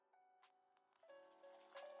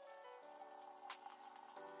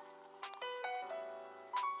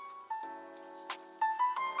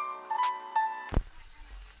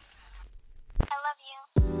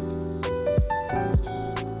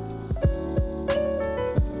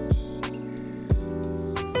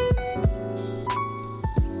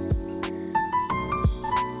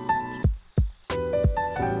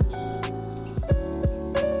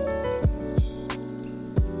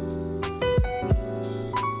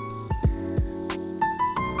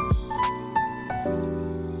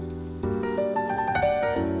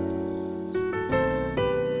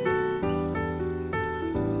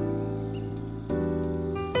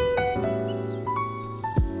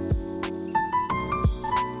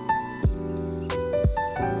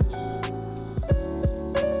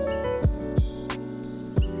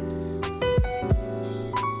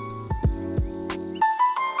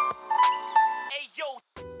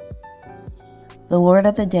The word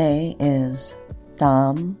of the day is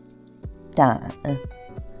daam2,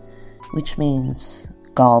 which means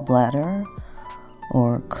gallbladder,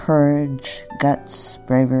 or courage, guts,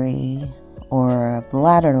 bravery, or a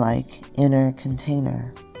bladder-like inner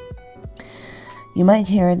container. You might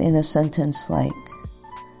hear it in a sentence like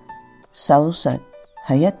手術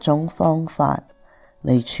係一種方法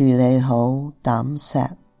嚟處理好膽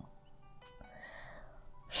石。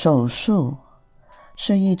手術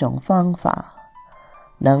是一種方法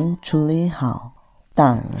能處理好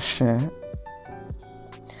膽石。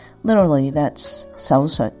Literally, that's 手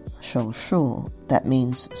術that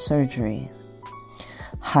means surgery.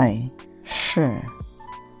 係是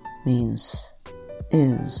means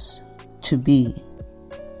is, to be.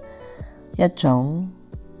 一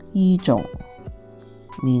種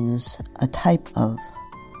means a type of.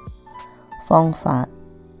 方法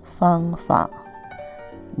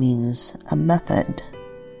means a method.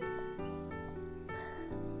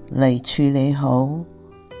 嚟處理好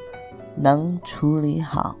能處理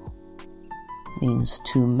好 means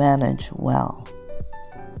to manage well,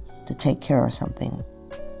 to take care of something.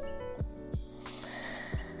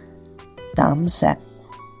 膽石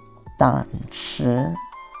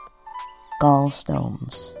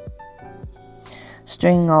gallstones.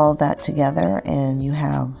 String all of that together and you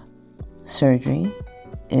have surgery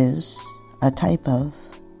is a type of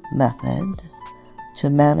method to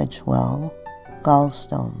manage well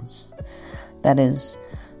gallstones. That is,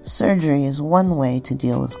 surgery is one way to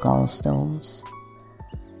deal with gallstones.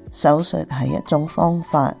 手術係一種方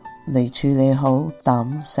法嚟處理好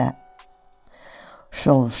膽石。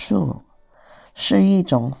手術是一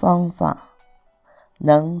種方法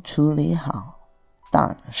能處理好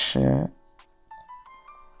膽石。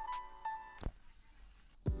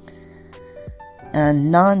A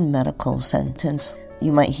non-medical sentence,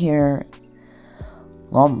 you might hear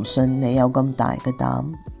我唔信你有咁大嘅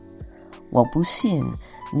膽，我不信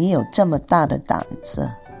你有這麼大的膽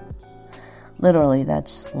子。Literally,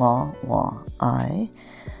 that's 我 I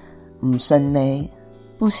唔信你，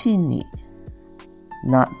不信你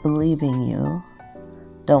not believing you,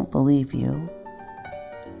 don't believe you.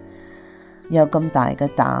 有咁大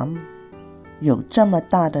嘅膽，有這麼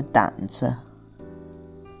大的膽子。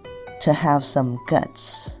To have some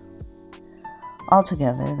guts.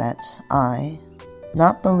 Altogether, that's I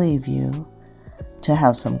not believe you, to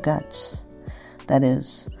have some guts. That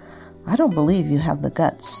is, I don't believe you have the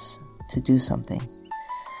guts to do something.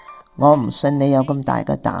 我唔信你有咁大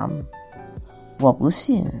嘅膽，我不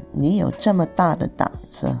信你有這麼大的膽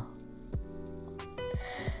子。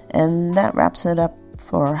And that wraps it up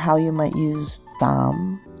for how you might use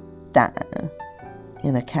daam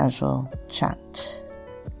in a casual chat.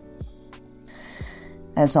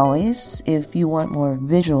 As always, if you want more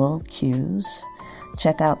visual cues,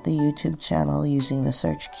 check out the YouTube channel using the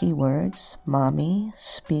search keywords Mommy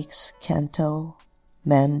Speaks Canto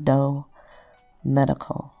Mando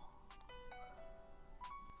Medical.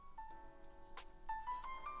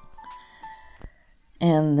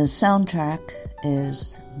 And the soundtrack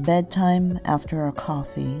is Bedtime After a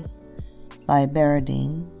Coffee by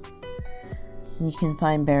Baradine. And you can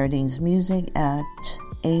find Baradine's music at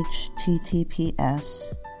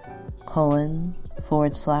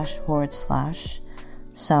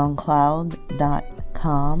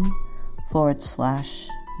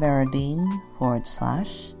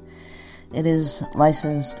It is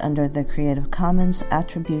licensed under the Creative Commons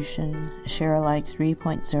Attribution Share Alike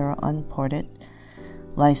 3.0 Unported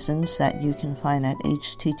license that you can find at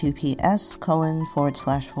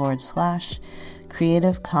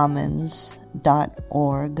https://creativcommons.org/by-sa-3.0/deed.en_us.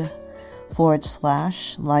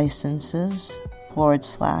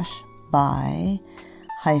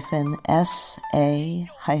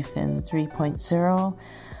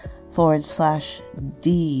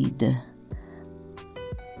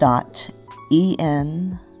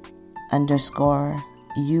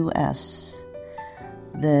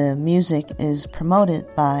 The music is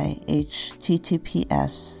promoted by